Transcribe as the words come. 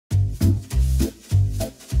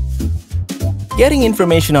Getting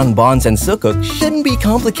information on bonds and sukuk shouldn't be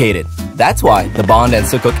complicated. That's why the Bond and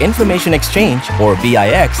Sukuk Information Exchange, or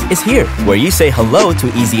BIX, is here, where you say hello to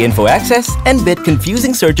easy info access and bid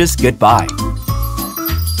confusing searches goodbye.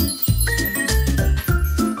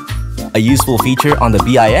 A useful feature on the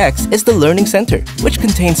BIX is the Learning Center, which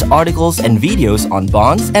contains articles and videos on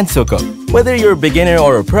bonds and sukuk. Whether you're a beginner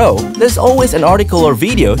or a pro, there's always an article or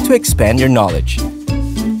video to expand your knowledge.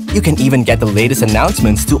 You can even get the latest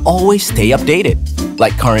announcements to always stay updated,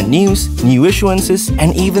 like current news, new issuances,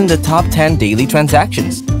 and even the top 10 daily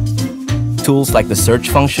transactions. Tools like the search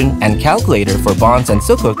function and calculator for bonds and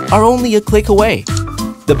sukuk are only a click away.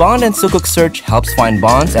 The Bond and Sukuk search helps find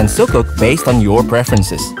bonds and sukuk based on your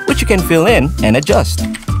preferences, which you can fill in and adjust.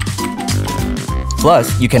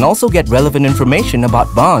 Plus, you can also get relevant information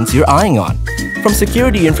about bonds you're eyeing on. From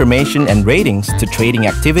security information and ratings to trading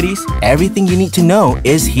activities, everything you need to know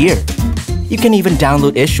is here. You can even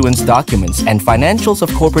download issuance documents and financials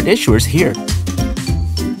of corporate issuers here.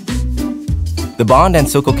 The Bond and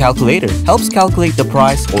Sukuk calculator helps calculate the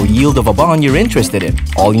price or yield of a bond you're interested in.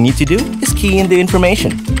 All you need to do is key in the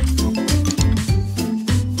information.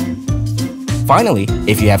 Finally,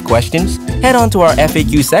 if you have questions, head on to our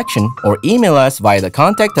FAQ section or email us via the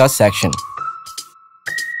Contact Us section.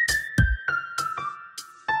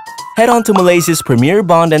 Head on to Malaysia's premier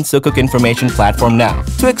bond and sukuk information platform now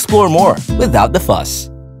to explore more without the fuss.